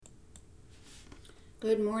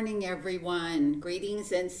Good morning, everyone.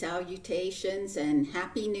 Greetings and salutations and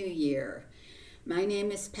Happy New Year. My name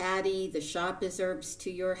is Patty. The shop is Herbs to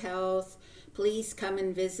Your Health. Please come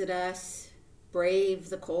and visit us. Brave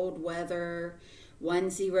the cold weather.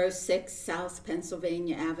 106 South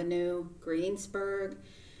Pennsylvania Avenue, Greensburg.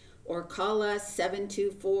 Or call us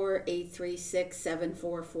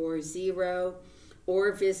 724-836-7440.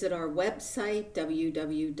 Or visit our website,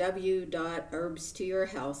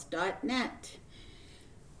 www.herbstoyourhealth.net.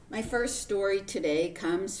 My first story today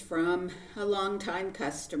comes from a longtime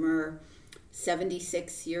customer,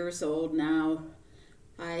 76 years old now.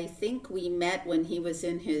 I think we met when he was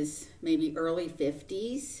in his maybe early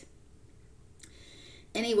 50s.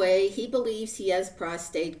 Anyway, he believes he has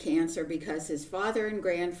prostate cancer because his father and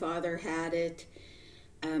grandfather had it.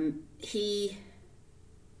 He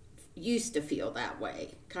used to feel that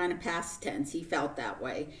way, kind of past tense. He felt that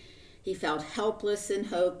way. He felt helpless and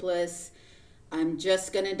hopeless. I'm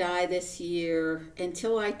just going to die this year,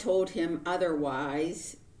 until I told him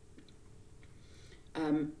otherwise.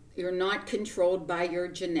 You're not controlled by your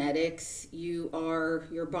genetics.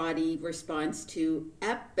 Your body responds to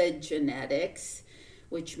epigenetics,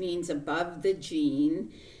 which means above the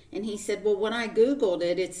gene. And he said, well, when I Googled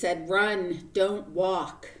it, it said, run, don't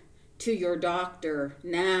walk to your doctor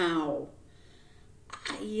now.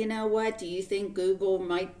 You know what? Do you think Google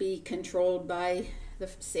might be controlled by the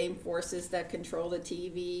same forces that control the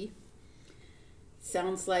TV?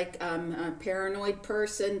 Sounds like I'm a paranoid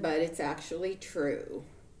person, but it's actually true.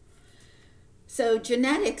 So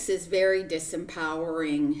genetics is very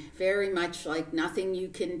disempowering, very much like nothing you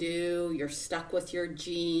can do. You're stuck with your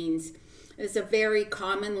genes. It's a very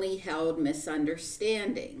commonly held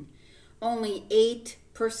misunderstanding. Only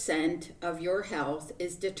 8% of your health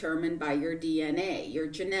is determined by your DNA, your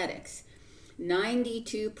genetics.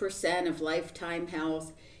 92% of lifetime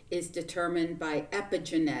health is determined by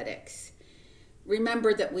epigenetics.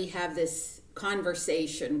 Remember that we have this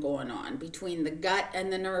conversation going on between the gut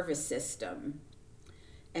and the nervous system,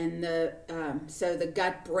 and the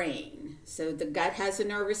gut brain. So the gut has a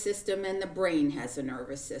nervous system and the brain has a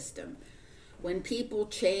nervous system. When people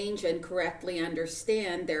change and correctly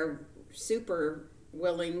understand, they're super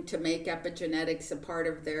willing to make epigenetics a part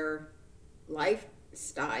of their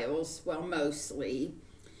lifestyles, well, mostly.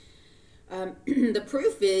 The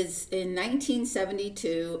proof is in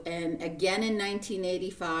 1972 and again in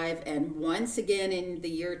 1985 and once again in the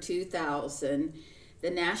year 2000, the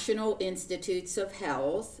National Institutes of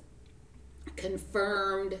Health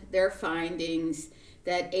confirmed their findings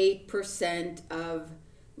that 8% of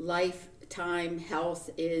lifetime health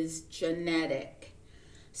is genetic.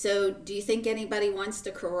 So do you think anybody wants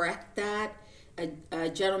to correct that? A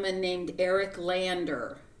gentleman named Eric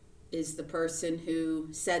Lander is the person who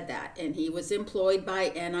said that, and he was employed by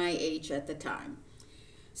NIH at the time.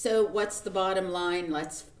 So what's the bottom line?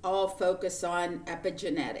 Let's all focus on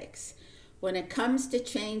epigenetics. When it comes to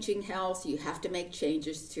changing health, you have to make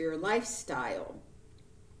changes to your lifestyle.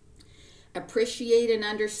 Appreciate and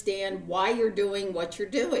understand why you're doing what you're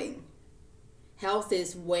doing. Health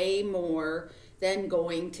is way more than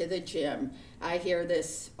going to the gym. I hear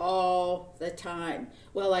this all the time.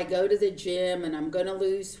 Well, I go to the gym and I'm going to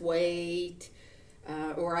lose weight,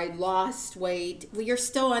 or I lost weight. Well, you're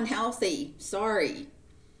still unhealthy. Sorry.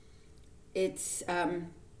 It's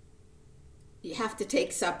you have to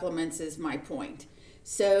take supplements is my point.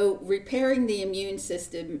 So repairing the immune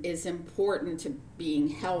system is important to being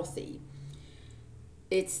healthy.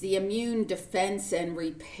 It's the immune defense and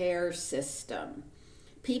repair system.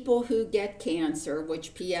 People who get cancer,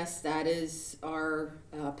 which P.S. that is our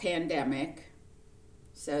pandemic.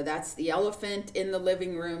 So that's the elephant in the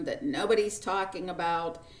living room that nobody's talking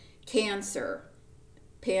about. Cancer,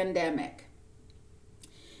 pandemic.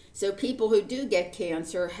 So people who do get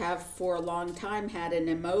cancer have for a long time had an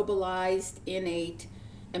immobilized innate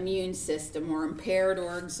immune system or impaired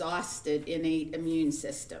or exhausted innate immune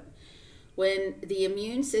system. When the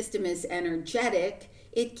immune system is energetic,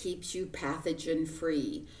 it keeps you pathogen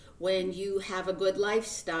free. When you have a good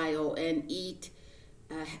lifestyle and eat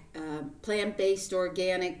a plant-based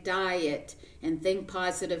organic diet and think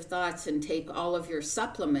positive thoughts and take all of your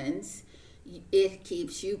supplements, it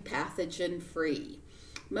keeps you pathogen free.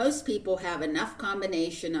 Most people have enough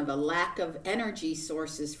combination of a lack of energy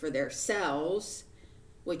sources for their cells,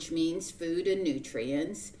 which means food and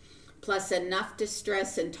nutrients, plus enough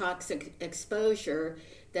distress and toxic exposure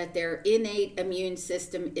that their innate immune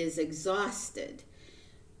system is exhausted.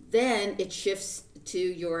 Then it shifts to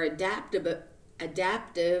your adaptive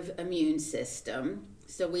immune system.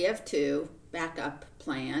 So we have two, backup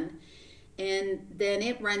plan. And then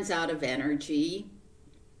it runs out of energy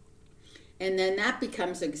And then that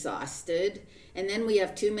becomes exhausted. And then we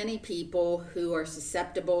have too many people who are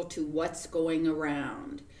susceptible to what's going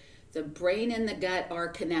around. The brain and the gut are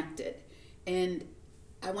connected. And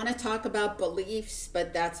I want to talk about beliefs,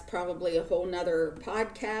 but that's probably a whole nother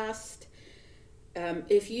podcast.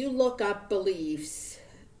 If you look up beliefs,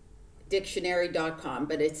 dictionary.com,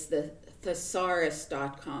 but it's the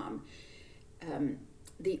thesaurus.com.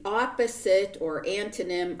 The opposite or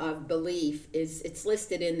antonym of belief is it's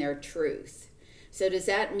listed in their truth. So does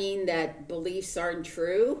that mean that beliefs aren't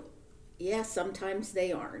true? Yeah, sometimes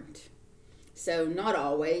they aren't. So not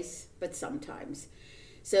always, but sometimes.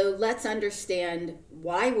 So let's understand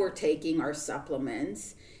why we're taking our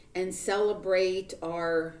supplements and celebrate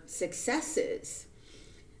our successes.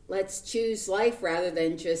 Let's choose life rather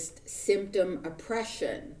than just symptom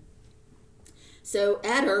oppression. So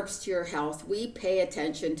at Herbs to Your Health, we pay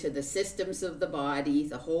attention to the systems of the body,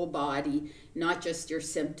 the whole body, not just your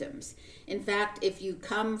symptoms. In fact, if you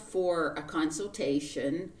come for a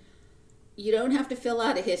consultation, you don't have to fill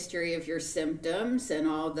out a history of your symptoms and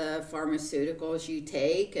all the pharmaceuticals you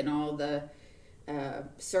take and all the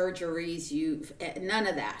surgeries none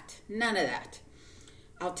of that.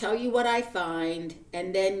 I'll tell you what I find,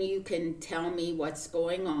 and then you can tell me what's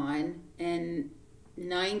going on, and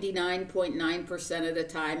 99.9% of the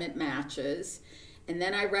time it matches. And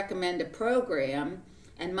then I recommend a program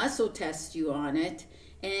and muscle test you on it,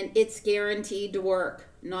 and it's guaranteed to work.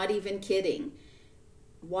 Not even kidding.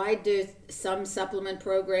 Why do some supplement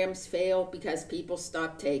programs fail? Because people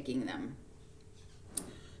stop taking them.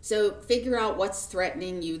 So figure out what's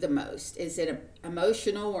threatening you the most. Is it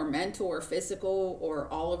emotional or mental or physical or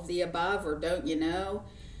all of the above, or don't you know?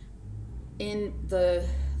 In the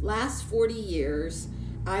last 40 years,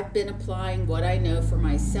 I've been applying what I know for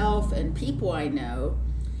myself and people I know.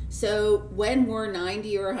 So when we're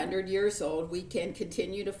 90 or 100 years old, we can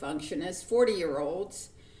continue to function as 40-year-olds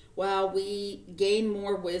while we gain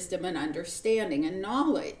more wisdom and understanding and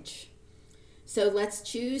knowledge. So let's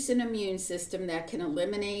choose an immune system that can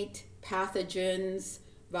eliminate pathogens,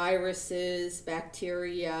 viruses,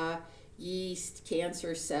 bacteria, yeast,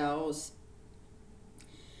 cancer cells.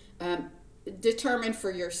 Determine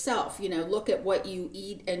for yourself, look at what you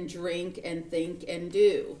eat and drink and think and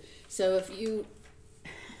do. So if you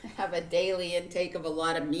have a daily intake of a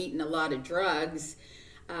lot of meat and a lot of drugs,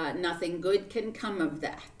 nothing good can come of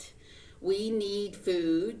that. We need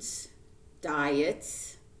foods,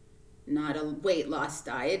 diets, not a weight loss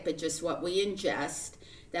diet, but just what we ingest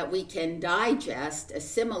that we can digest,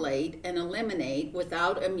 assimilate, and eliminate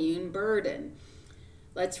without immune burden.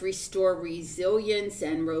 Let's restore resilience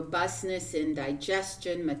and robustness in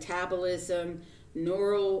digestion, metabolism,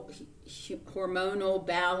 neural, hormonal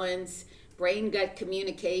balance, brain-gut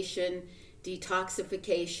communication,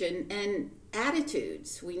 detoxification, and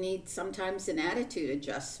attitudes. We need sometimes an attitude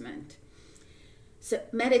adjustment. So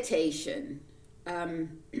meditation.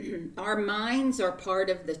 Our minds are part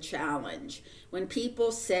of the challenge. When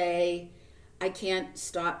people say, I can't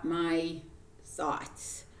stop my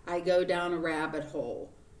thoughts, I go down a rabbit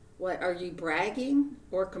hole. What, are you bragging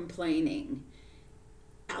or complaining?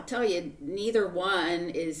 I'll tell you, neither one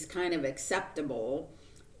is kind of acceptable.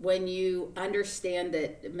 When you understand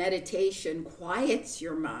that meditation quiets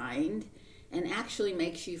your mind and actually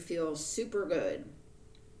makes you feel super good.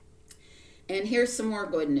 And here's some more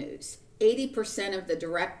good news. 80% of the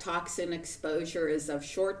direct toxin exposure is of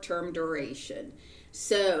short-term duration.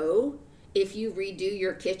 So if you redo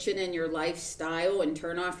your kitchen and your lifestyle and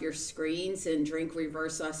turn off your screens and drink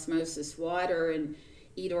reverse osmosis water and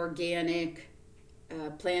eat organic,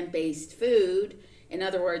 plant-based food, in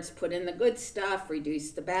other words, put in the good stuff,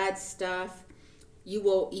 reduce the bad stuff, you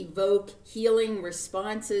will evoke healing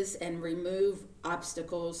responses and remove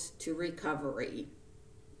obstacles to recovery.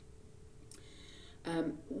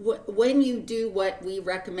 When you do what we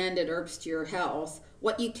recommend at Herbs to Your Health,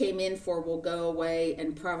 what you came in for will go away,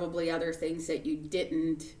 and probably other things that you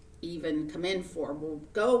didn't even come in for will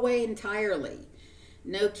go away entirely.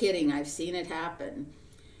 No kidding, I've seen it happen.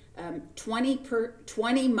 20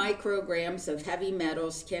 micrograms of heavy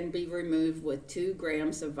metals can be removed with 2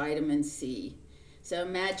 grams of vitamin C. So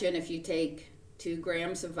imagine if you take 2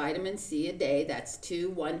 grams of vitamin C a day, that's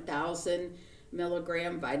 2 1,000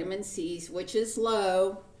 milligram vitamin C's, which is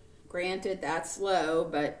low. Granted, that's low,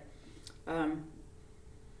 but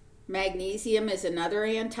magnesium is another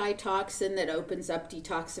antitoxin that opens up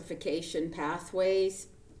detoxification pathways.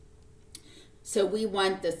 So we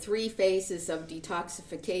want the 3 phases of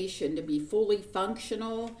detoxification to be fully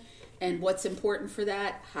functional. And what's important for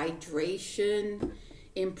that? Hydration.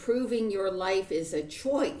 Improving your life is a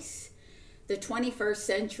choice. the 21st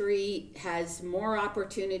century has more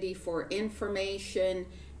opportunity for information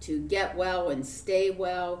to get well and stay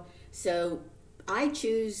well. So I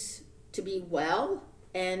choose to be well,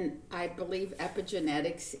 and I believe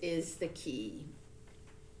epigenetics is the key.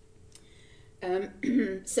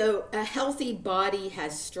 So a healthy body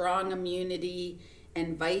has strong immunity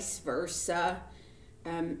and vice versa.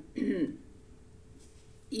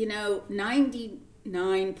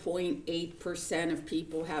 99.8% of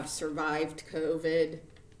people have survived COVID.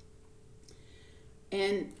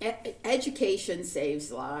 And education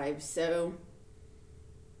saves lives. So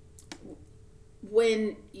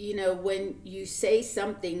when you say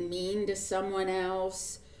something mean to someone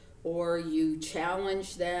else or you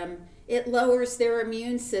challenge them, it lowers their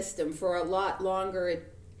immune system for a lot longer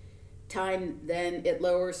time than it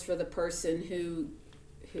lowers for the person who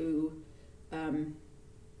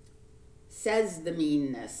says the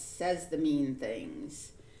meanness, says the mean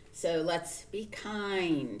things. So let's be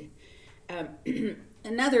kind.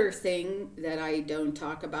 Another thing that I don't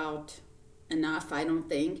talk about enough, I don't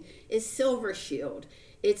think, is Silver Shield.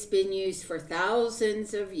 It's been used for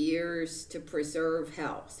thousands of years to preserve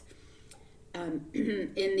health.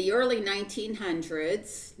 In the early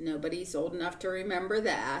 1900s, nobody's old enough to remember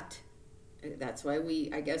that. That's why we,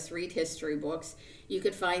 I guess, read history books. You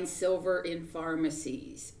could find silver in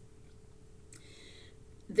pharmacies.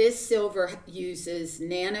 This silver uses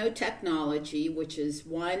nanotechnology, which is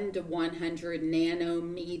 1 to 100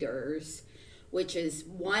 nanometers, which is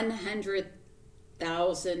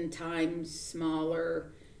 100,000 times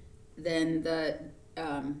smaller than the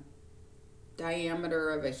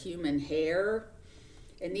diameter of a human hair.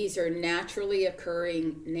 And these are naturally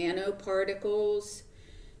occurring nanoparticles.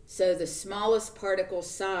 So the smallest particle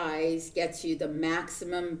size gets you the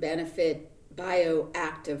maximum benefit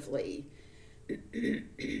bioactively.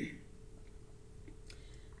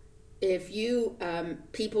 If you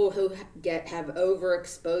people who have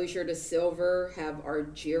overexposure to silver have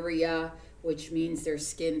argyria, which means their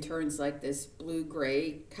skin turns like this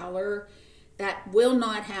blue-gray color, that will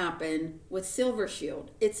not happen with Silver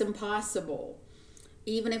Shield. It's impossible.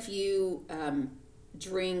 Even if you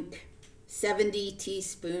drink 70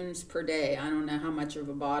 teaspoons per day, I don't know how much of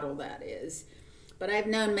a bottle that is, but I've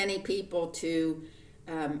known many people to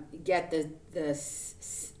get the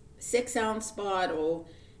 6-ounce bottle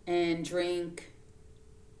and drink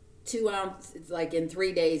 2 ounces, like in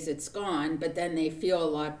 3 days it's gone, but then they feel a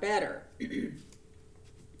lot better.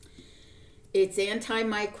 It's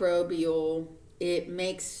antimicrobial, it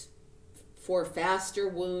makes for faster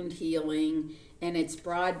wound healing, and it's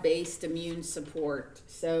broad-based immune support.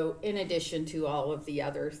 So in addition to all of the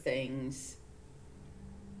other things.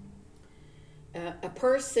 A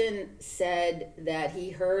person said that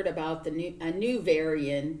he heard about a new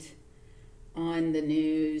variant on the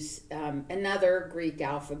news, another Greek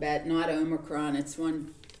alphabet, not Omicron, it's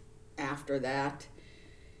one after that.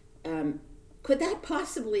 Could that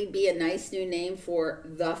possibly be a nice new name for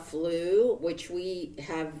the flu, which we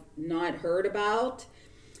have not heard about?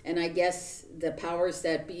 And I guess the powers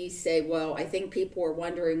that be say, well, I think people are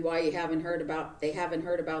wondering why they haven't heard about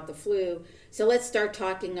the flu. So let's start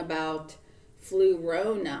talking about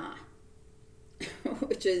Flu-rona,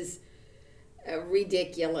 which is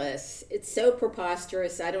ridiculous. It's so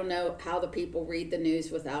preposterous. I don't know how the people read the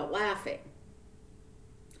news without laughing.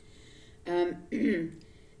 They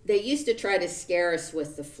used to try to scare us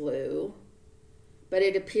with the flu, but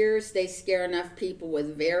it appears they scare enough people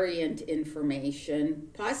with variant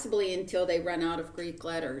information, possibly until they run out of Greek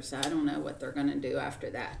letters. I don't know what they're going to do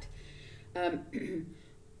after that.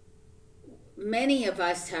 Many of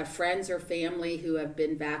us have friends or family who have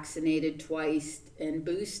been vaccinated twice and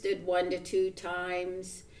boosted 1 to 2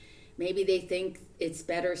 times. Maybe they think it's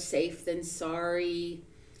better safe than sorry.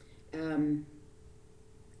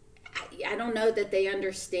 I don't know that they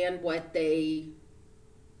understand what they,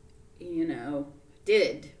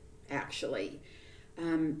 did, actually.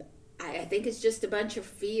 I think it's just a bunch of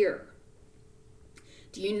fear.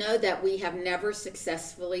 Do you know that we have never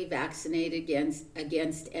successfully vaccinated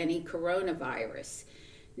against any coronavirus?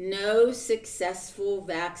 No successful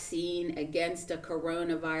vaccine against a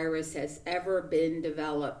coronavirus has ever been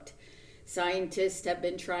developed. Scientists have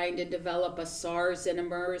been trying to develop a SARS and a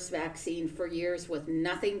MERS vaccine for years with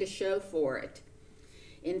nothing to show for it.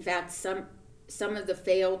 In fact, some of the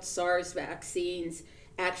failed SARS vaccines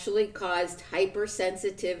actually caused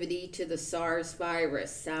hypersensitivity to the SARS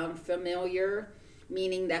virus. Sound familiar?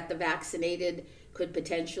 Meaning that the vaccinated could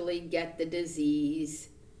potentially get the disease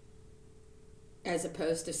as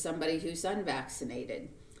opposed to somebody who's unvaccinated.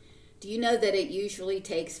 Do you know that it usually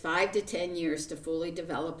takes 5 to 10 years to fully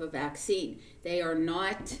develop a vaccine? They are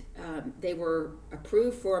not, they were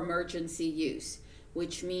approved for emergency use,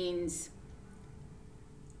 which means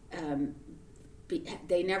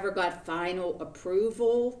they never got final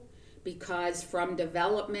approval, because from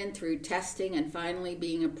development through testing and finally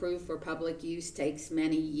being approved for public use takes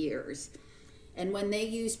many years. And when they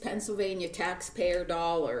use Pennsylvania taxpayer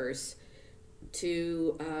dollars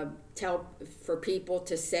to for people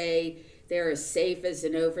to say they're as safe as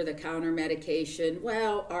an over-the-counter medication,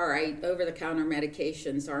 well, all right, over-the-counter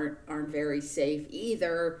medications aren't very safe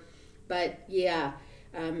either. But yeah,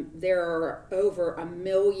 there are over 1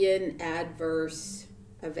 million adverse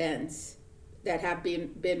events that have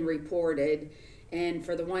been reported, and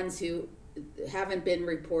for the ones who haven't been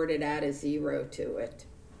reported, add a 0 to it.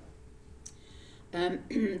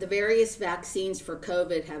 The various vaccines for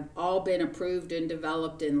COVID have all been approved and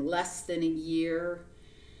developed in less than a year,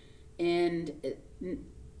 and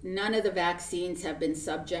none of the vaccines have been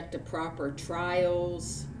subject to proper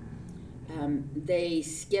trials. They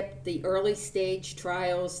skipped the early stage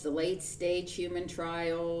trials, the late stage human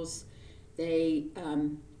trials. They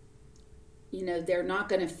they're not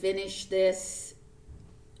going to finish this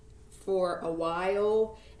for a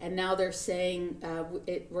while, and now they're saying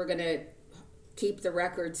we're going to keep the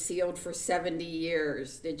record sealed for 70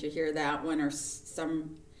 years. Did you hear that one, or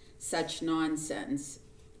some such nonsense?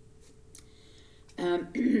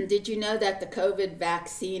 Did you know that the COVID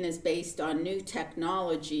vaccine is based on new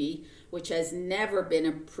technology, which has never been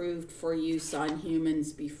approved for use on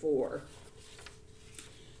humans before?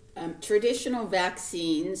 Traditional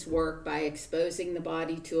vaccines work by exposing the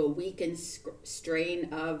body to a weakened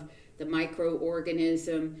strain of the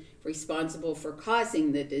microorganism responsible for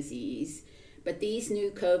causing the disease. But these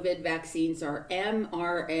new COVID vaccines are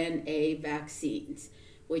mRNA vaccines,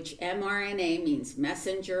 which mRNA means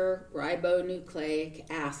messenger ribonucleic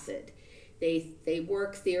acid. They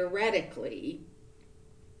work theoretically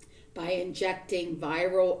by injecting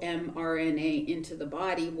viral mRNA into the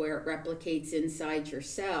body, where it replicates inside your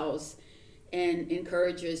cells and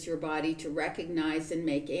encourages your body to recognize and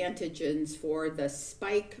make antigens for the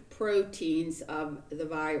spike proteins of the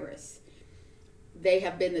virus. They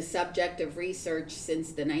have been the subject of research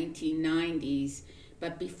since the 1990s,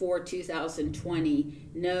 but before 2020,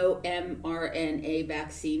 no mRNA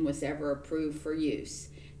vaccine was ever approved for use.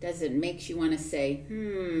 Does it make you want to say,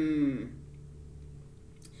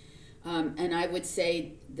 and I would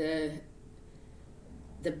say the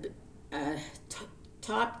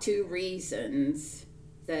top 2 reasons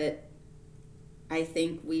that I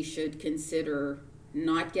think we should consider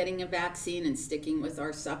not getting a vaccine and sticking with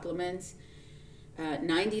our supplements.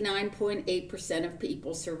 99.8% of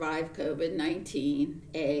people survive COVID-19,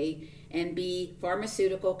 A, and B,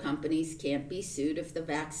 pharmaceutical companies can't be sued if the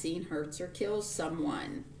vaccine hurts or kills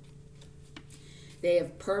someone. They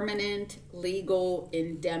have permanent legal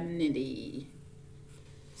indemnity,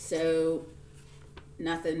 so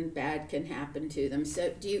nothing bad can happen to them.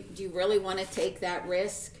 So do you really want to take that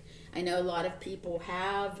risk? I know a lot of people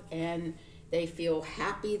have, and they feel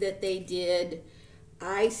happy that they did.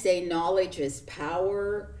 I say knowledge is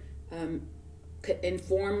power.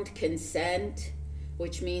 Informed consent,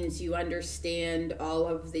 which means you understand all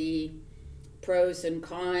of the pros and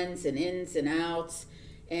cons and ins and outs.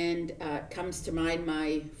 And comes to mind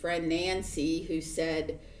my friend Nancy, who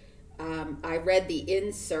said, I read the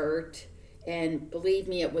insert, and believe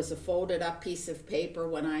me, it was a folded up piece of paper.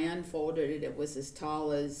 When I unfolded it, it was as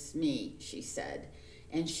tall as me, she said.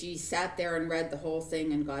 And she sat there and read the whole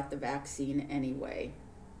thing and got the vaccine anyway.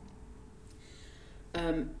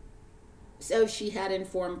 So she had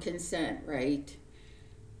informed consent, right?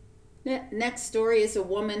 Next story is a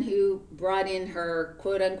woman who brought in her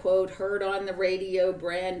quote-unquote heard on the radio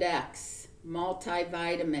brand X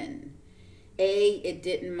multivitamin. It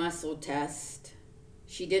didn't muscle test.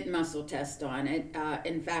 She didn't muscle test on it.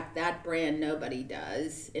 In fact, that brand nobody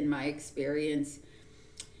does, in my experience.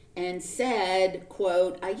 And said,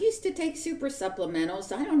 quote, I used to take super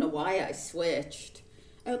supplementals. I don't know why I switched.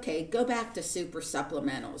 Okay, go back to super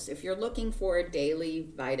supplementals. If you're looking for a daily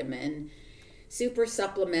vitamin, Super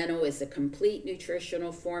Supplemental is a complete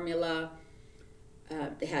nutritional formula.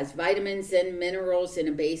 It has vitamins and minerals in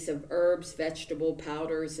a base of herbs, vegetable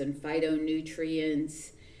powders, and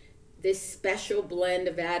phytonutrients. This special blend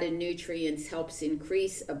of added nutrients helps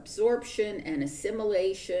increase absorption and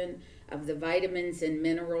assimilation of the vitamins and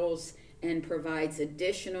minerals and provides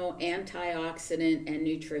additional antioxidant and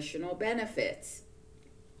nutritional benefits.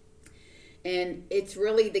 And it's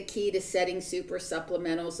really the key to setting super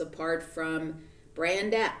supplementals apart from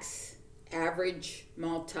brand X, average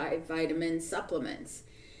multivitamin supplements.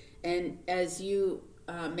 And as you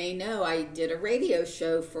may know, I did a radio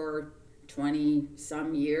show for 20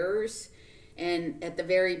 some years. And at the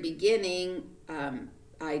very beginning,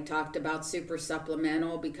 I talked about super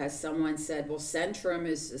supplemental because someone said, well, Centrum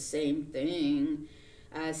is the same thing.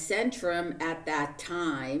 Centrum at that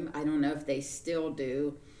time, I don't know if they still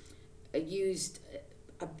do, used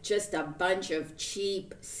just a bunch of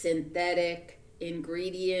cheap synthetic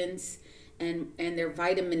ingredients, and their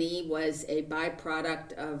vitamin E was a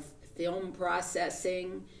byproduct of film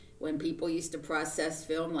processing when people used to process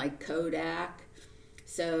film like Kodak.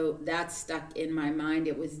 So that stuck in my mind.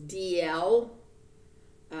 It was DL,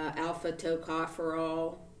 alpha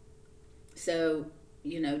tocopherol. So,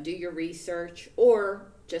 do your research,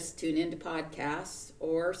 or just tune into podcasts,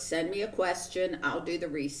 or send me a question. I'll do the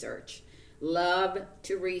research. Love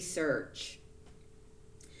to research.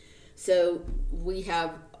 So we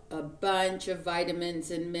have a bunch of vitamins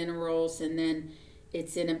and minerals, and then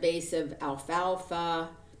it's in a base of alfalfa,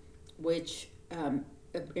 which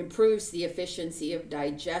improves the efficiency of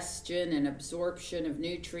digestion and absorption of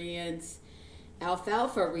nutrients.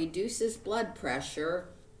 Alfalfa reduces blood pressure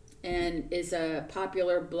and is a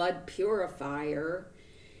popular blood purifier.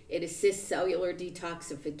 It assists cellular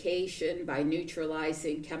detoxification by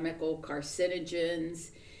neutralizing chemical carcinogens.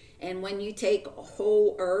 And when you take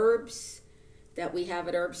whole herbs that we have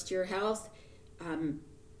at Herbs to Your Health,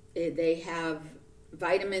 they have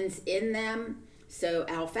vitamins in them. So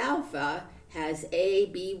alfalfa has A,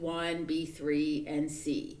 B1, B3, and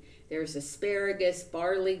C. There's asparagus,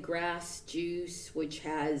 barley grass juice, which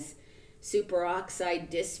has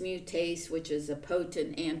superoxide dismutase, which is a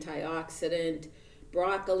potent antioxidant,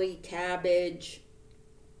 broccoli, cabbage,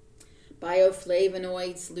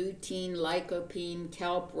 bioflavonoids, lutein, lycopene,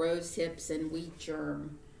 kelp, rose hips, and wheat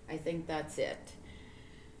germ. I think that's it.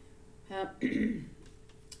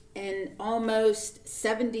 An almost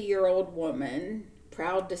 70-year-old woman,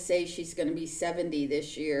 proud to say she's going to be 70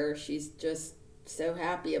 this year. She's just so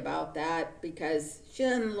happy about that because she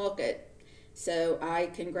doesn't look it. So I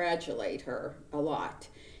congratulate her a lot.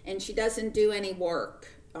 And she doesn't do any work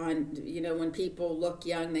on, when people look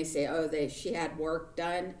young, they say, she had work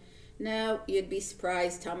done. No, you'd be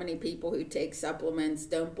surprised how many people who take supplements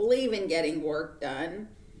don't believe in getting work done.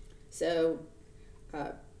 So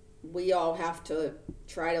we all have to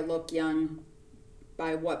try to look young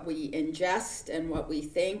by what we ingest and what we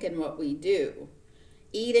think and what we do.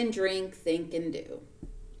 Eat and drink, think and do.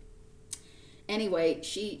 Anyway,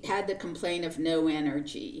 she had the complaint of no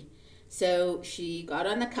energy. So she got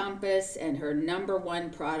on the Compass, and her number one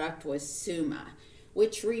product was Suma,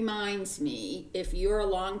 which reminds me, if you're a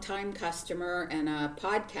longtime customer and a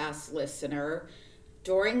podcast listener,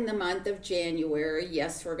 during the month of January,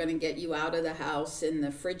 yes, we're going to get you out of the house in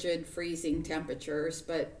the frigid, freezing temperatures,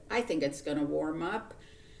 but I think it's going to warm up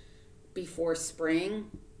before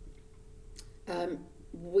spring.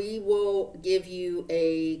 We will give you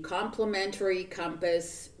a complimentary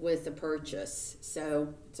compass with a purchase.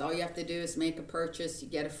 So it's all you have to do is make a purchase. You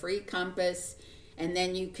get a free compass, and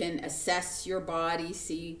then you can assess your body,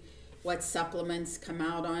 see what supplements come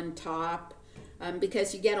out on top,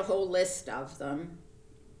 because you get a whole list of them.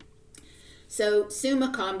 So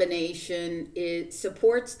Suma combination, it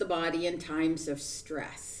supports the body in times of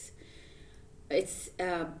stress. It's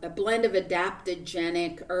a blend of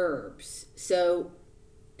adaptogenic herbs. So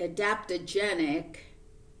adaptogenic,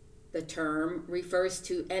 the term, refers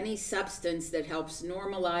to any substance that helps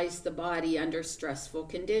normalize the body under stressful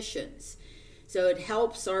conditions. So it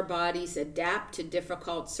helps our bodies adapt to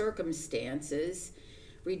difficult circumstances,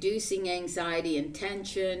 reducing anxiety and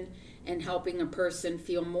tension, and helping a person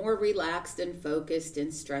feel more relaxed and focused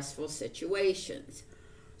in stressful situations.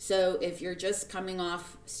 So if you're just coming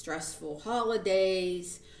off stressful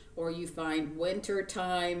holidays, or you find winter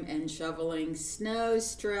time and shoveling snow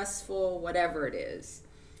stressful, whatever it is,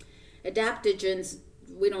 adaptogens,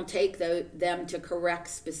 we don't take them to correct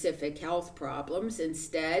specific health problems.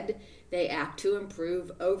 Instead, they act to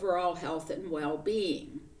improve overall health and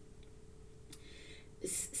well-being.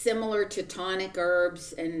 Similar to tonic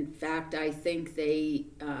herbs, in fact, I think they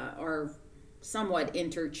are somewhat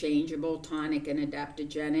interchangeable, tonic and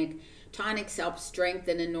adaptogenic. Tonics help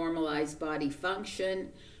strengthen and normalize body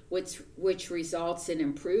function, which results in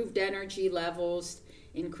improved energy levels,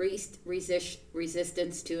 increased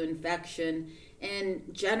resistance to infection, and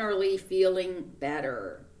generally feeling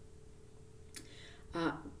better.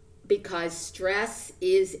 Because stress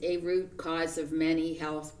is a root cause of many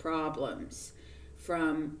health problems,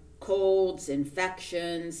 from colds,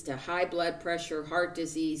 infections, to high blood pressure, heart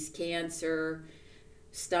disease, cancer,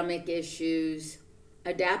 stomach issues.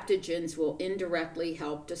 adaptogens will indirectly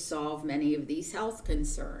help to solve many of these health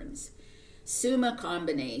concerns. Suma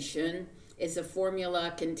combination is a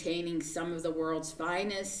formula containing some of the world's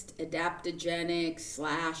finest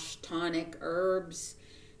adaptogenic/tonic herbs.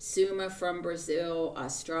 Suma from Brazil,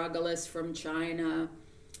 astragalus from China,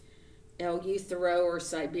 Eleuthero or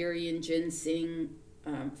Siberian ginseng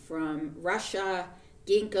from Russia,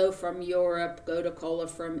 ginkgo from Europe, gotu kola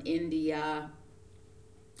from India.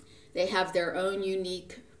 They have their own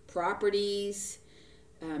unique properties.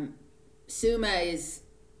 Suma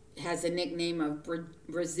has a nickname of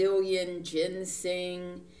Brazilian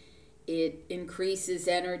ginseng. It increases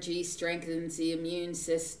energy, strengthens the immune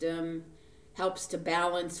system, helps to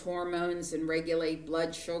balance hormones and regulate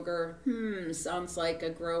blood sugar. Sounds like a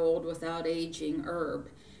grow old without aging herb,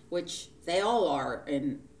 which they all are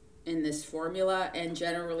in this formula, and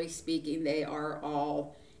generally speaking, they are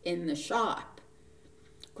all in the shop.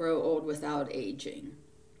 Grow old without aging.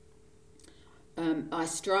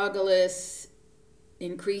 Astragalus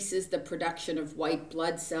increases the production of white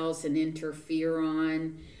blood cells and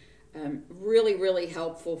interferon. Really, really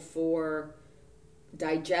helpful for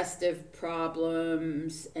digestive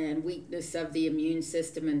problems and weakness of the immune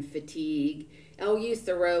system and fatigue.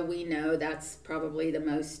 Eleuthero, we know that's probably the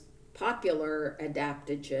most popular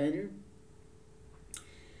adaptogen.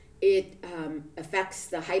 It affects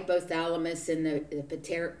the hypothalamus and the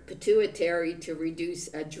pituitary to reduce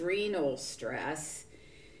adrenal stress.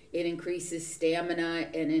 It increases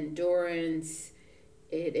stamina and endurance.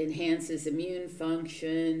 It enhances immune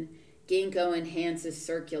function. Ginkgo enhances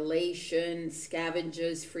circulation,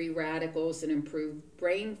 scavenges free radicals, and improves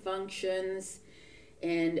brain functions.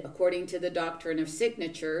 And according to the doctrine of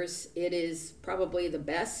signatures, it is probably the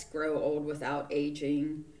best grow old without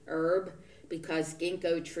aging herb because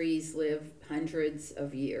ginkgo trees live hundreds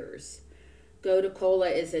of years. Gotu kola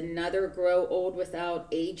is another grow old without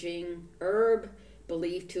aging herb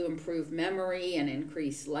believed to improve memory and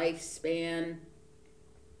increase lifespan.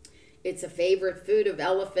 It's a favorite food of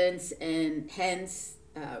elephants and hence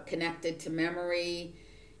connected to memory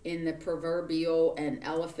in the proverbial "an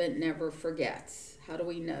elephant never forgets." How do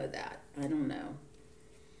we know that? I don't know.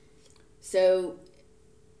 So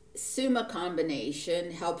Suma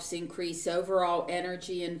combination helps increase overall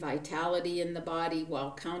energy and vitality in the body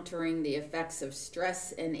while countering the effects of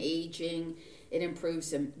stress and aging. It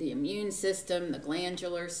improves the immune system, the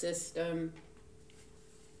glandular system.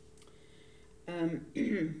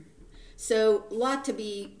 So a lot to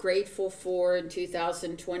be grateful for in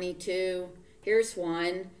 2022. Here's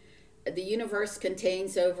one. The universe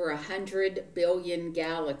contains over 100 billion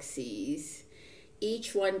galaxies,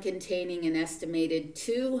 each one containing an estimated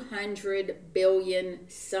 200 billion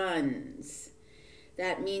suns.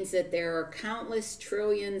 That means that there are countless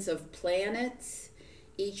trillions of planets,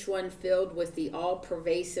 each one filled with the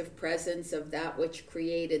all-pervasive presence of that which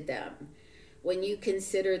created them. When you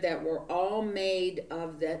consider that we're all made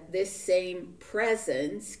of this same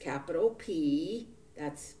presence, capital P,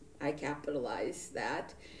 I capitalize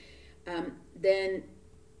that, then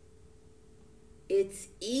it's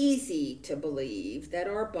easy to believe that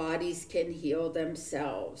our bodies can heal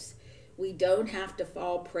themselves. We don't have to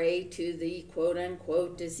fall prey to the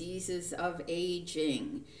quote-unquote diseases of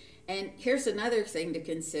aging. And here's another thing to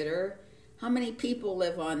consider. How many people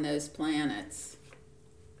live on those planets?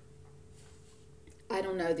 I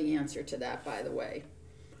don't know the answer to that, by the way.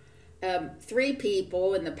 3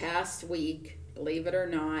 people in the past week, believe it or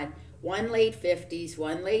not, one late 50s,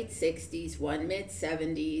 one late 60s, one mid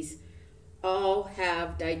 70s, all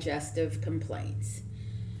have digestive complaints.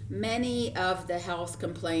 Many of the health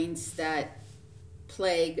complaints that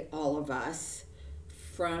plague all of us,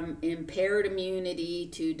 from impaired immunity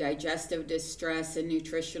to digestive distress and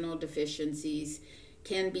nutritional deficiencies,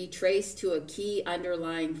 can be traced to a key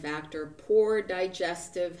underlying factor: poor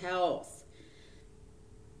digestive health.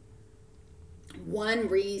 One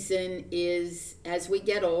reason is, as we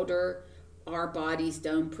get older, our bodies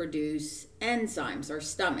don't produce enzymes. Our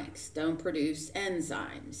stomachs don't produce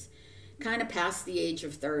enzymes. Kind of past the age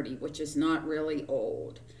of 30, which is not really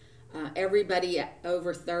old. Everybody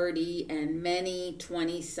over 30 and many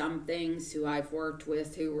 20-somethings who I've worked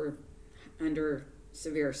with who were under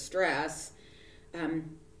severe stress,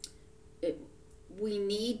 we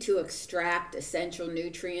need to extract essential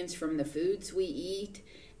nutrients from the foods we eat.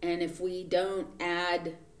 And if we don't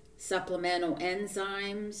add supplemental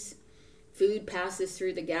enzymes, food passes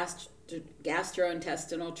through the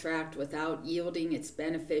gastrointestinal tract without yielding its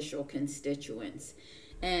beneficial constituents.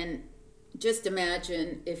 And just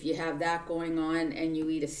imagine if you have that going on and you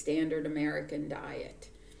eat a standard American diet.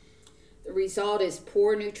 The result is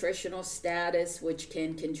poor nutritional status, which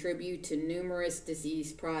can contribute to numerous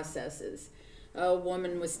disease processes. A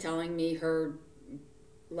woman was telling me her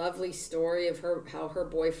lovely story of how her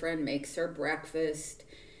boyfriend makes her breakfast,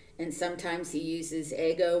 and sometimes he uses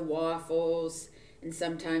Eggo waffles, and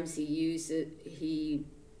sometimes he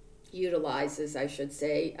utilizes, I should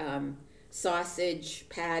say, sausage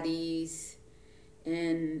patties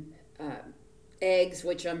and eggs,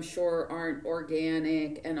 which I'm sure aren't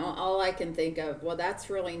organic. And all I can think of, well, that's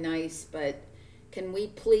really nice, but can we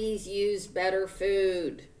please use better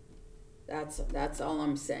food? That's all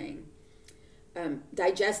I'm saying.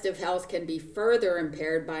 Digestive health can be further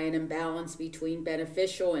impaired by an imbalance between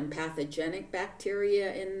beneficial and pathogenic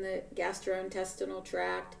bacteria in the gastrointestinal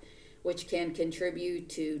tract, which can contribute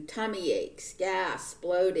to tummy aches, gas,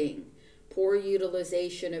 bloating, poor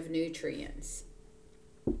utilization of nutrients.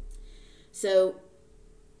 So,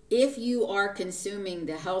 if you are consuming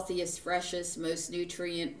the healthiest, freshest, most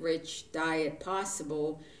nutrient-rich diet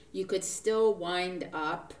possible, you could still wind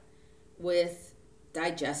up with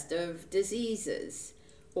digestive diseases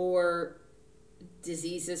or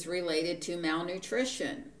diseases related to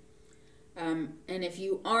malnutrition. And if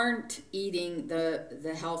you aren't eating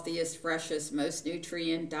the healthiest, freshest, most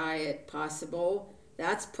nutrient diet possible,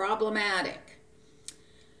 that's problematic.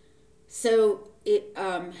 So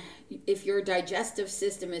if your digestive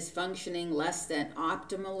system is functioning less than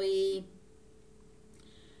optimally,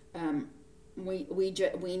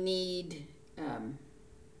 we need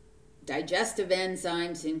digestive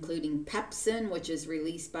enzymes, including pepsin, which is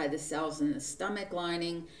released by the cells in the stomach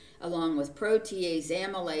lining, along with protease,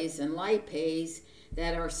 amylase, and lipase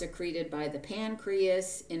that are secreted by the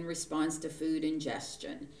pancreas in response to food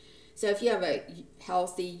ingestion. So if you have a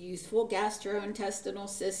healthy, youthful gastrointestinal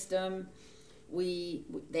system,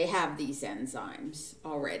 they have these enzymes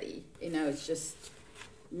already. It's just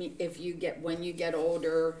when you get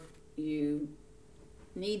older, you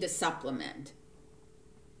need to supplement.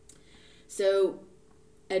 So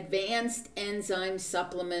advanced enzyme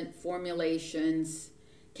supplement formulations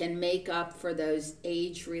can make up for those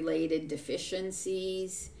age-related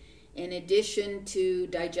deficiencies. In addition to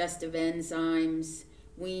digestive enzymes,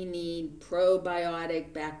 we need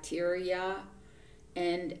probiotic bacteria.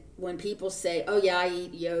 And when people say, oh yeah, I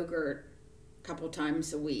eat yogurt a couple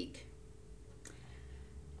times a week,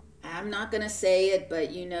 I'm not going to say it,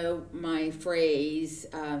 but my phrase,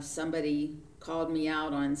 somebody called me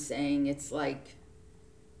out on saying it's like,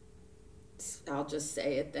 I'll just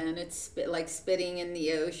say it then, it's like spitting in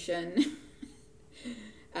the ocean.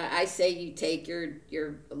 I say you take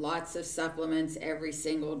your lots of supplements every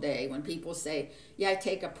single day. When people say, yeah, I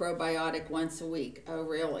take a probiotic once a week. Oh,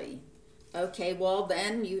 really? Okay, well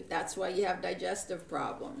then that's why you have digestive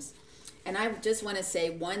problems. And I just want to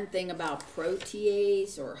say one thing about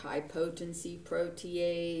protease or high potency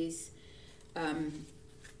protease.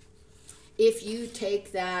 If you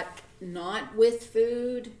take that not with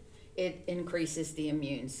food, it increases the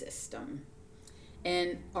immune system.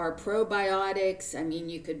 And our probiotics,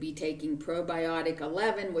 you could be taking probiotic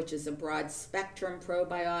 11, which is a broad spectrum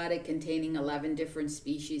probiotic containing 11 different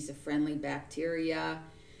species of friendly bacteria,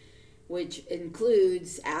 which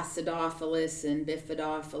includes Acidophilus and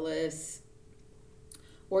Bifidophilus.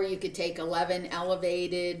 Or you could take 11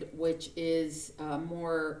 elevated, which is a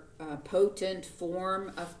more potent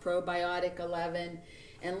form of probiotic 11.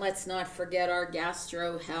 And let's not forget our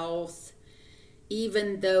Gastro Health.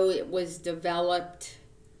 Even though it was developed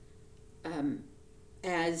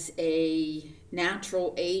as a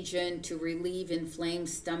natural agent to relieve inflamed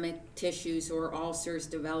stomach tissues or ulcers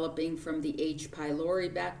developing from the H.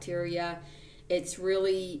 pylori bacteria, it's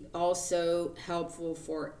really also helpful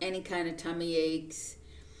for any kind of tummy aches.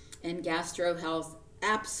 And Gastro Health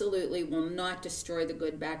absolutely will not destroy the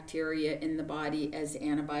good bacteria in the body as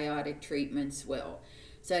antibiotic treatments will.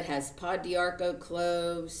 So it has Pod d'Arco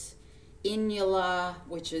cloves, inula,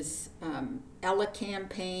 which is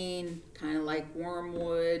elecampane, kind of like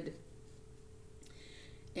wormwood,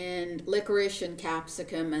 and licorice and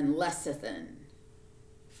capsicum and lecithin.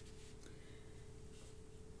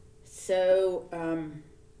 So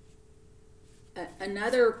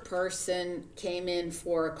another person came in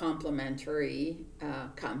for a complimentary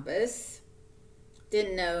compass.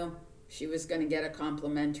 Didn't know she was going to get a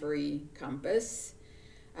complimentary compass.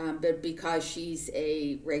 But because she's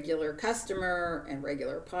a regular customer and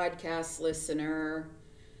regular podcast listener.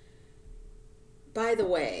 By the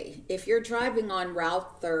way, if you're driving on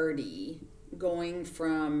Route 30, going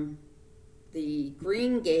from the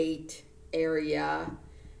Green Gate area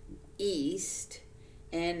east,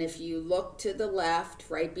 and if you look to the left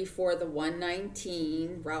right before the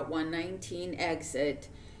Route 119 exit,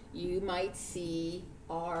 you might see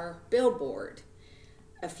our billboard.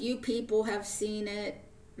 A few people have seen it,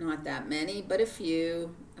 not that many, but a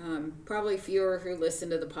few. Probably fewer who listen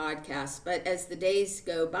to the podcast. But as the days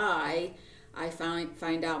go by, I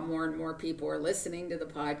find out more and more people are listening to the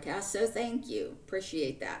podcast. So thank you.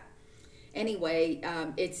 Appreciate that. Anyway,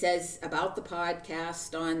 it says about the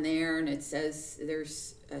podcast on there, and it says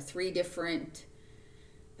there's 3 different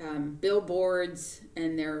billboards,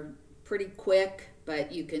 and they're pretty quick,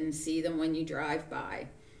 but you can see them when you drive by.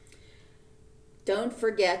 Don't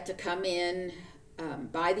forget to come in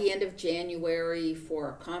by the end of January for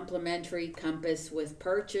a complimentary compass with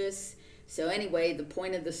purchase. So anyway, the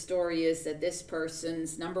point of the story is that this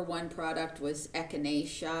person's number 1 product was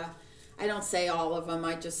echinacea. I don't say all of them,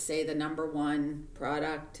 I just say the number 1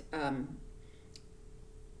 product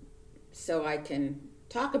so I can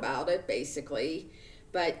talk about it basically.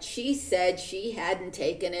 But she said she hadn't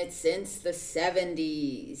taken it since the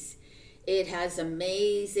 70s. It has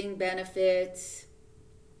amazing benefits.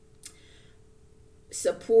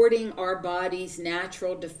 Supporting our body's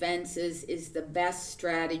natural defenses is the best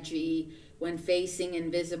strategy when facing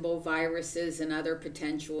invisible viruses and other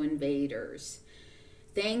potential invaders.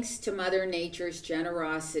 Thanks to Mother Nature's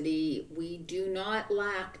generosity, we do not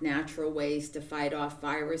lack natural ways to fight off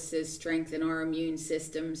viruses, strengthen our immune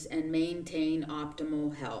systems, and maintain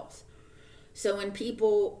optimal health. So when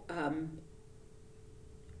people,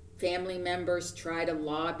 family members try to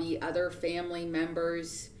lobby other family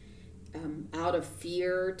members out of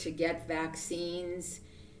fear to get vaccines,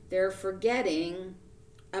 they're forgetting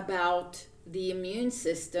about the immune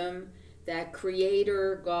system that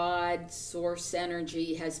Creator, God, Source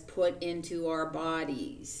Energy has put into our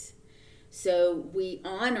bodies. So we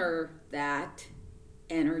honor that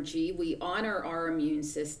energy, we honor our immune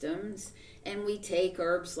systems, and we take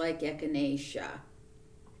herbs like echinacea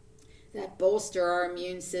that bolster our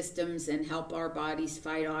immune systems and help our bodies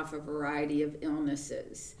fight off a variety of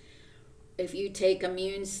illnesses. If you take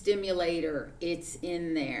immune stimulator, it's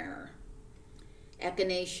in there.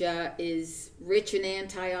 Echinacea is rich in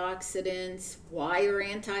antioxidants. Why are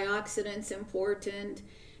antioxidants important?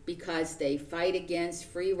 Because they fight against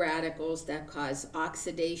free radicals that cause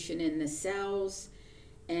oxidation in the cells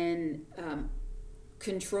and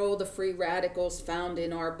control the free radicals found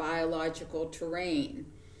in our biological terrain.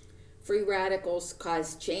 Free radicals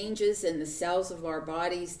cause changes in the cells of our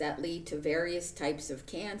bodies that lead to various types of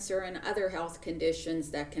cancer and other health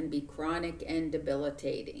conditions that can be chronic and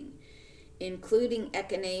debilitating. Including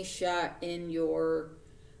echinacea in your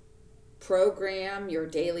program, your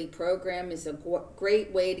daily program, is a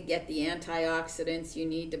great way to get the antioxidants you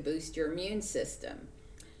need to boost your immune system.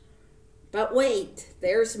 But wait,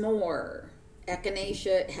 there's more.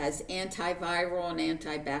 Echinacea has antiviral and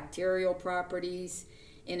antibacterial properties.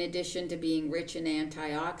 In addition to being rich in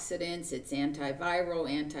antioxidants, it's antiviral,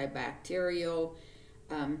 antibacterial.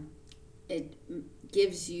 It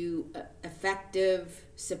gives you effective,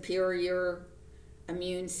 superior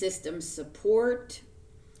immune system support.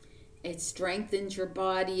 It strengthens your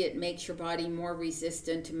body. It makes your body more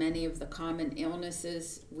resistant to many of the common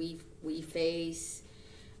illnesses we face.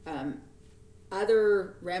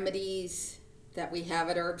 Other remedies that we have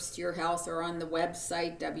at Herbs to Your Health are on the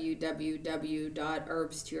website,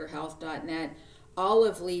 www.herbstoyourhealth.net.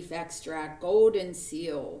 Olive leaf extract, golden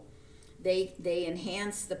seal. They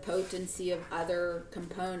enhance the potency of other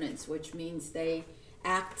components, which means they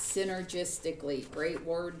act synergistically. Great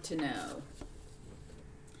word to know.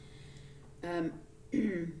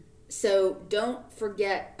 So don't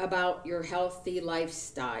forget about your healthy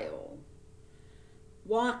lifestyle.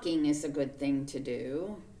 Walking is a good thing to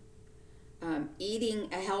do. Eating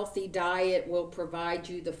a healthy diet will provide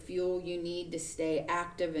you the fuel you need to stay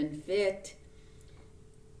active and fit.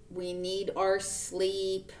 We need our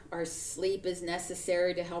sleep. Our sleep is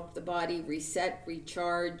necessary to help the body reset,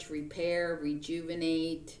 recharge, repair,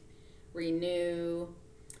 rejuvenate, renew.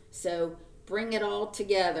 So bring it all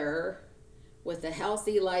together with a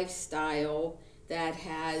healthy lifestyle that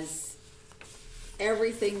has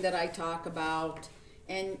everything that I talk about.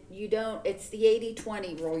 And it's the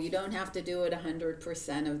 80-20 rule. You don't have to do it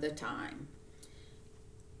 100% of the time.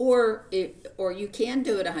 Or you can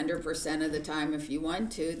do it 100% of the time if you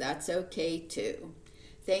want to. That's okay too.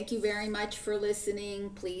 Thank you very much for listening.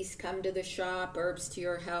 Please come to the shop, Herbs to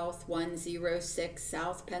Your Health, 106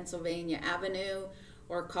 South Pennsylvania Avenue,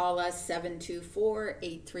 or call us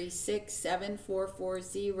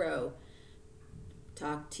 724-836-7440.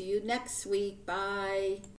 Talk to you next week. Bye.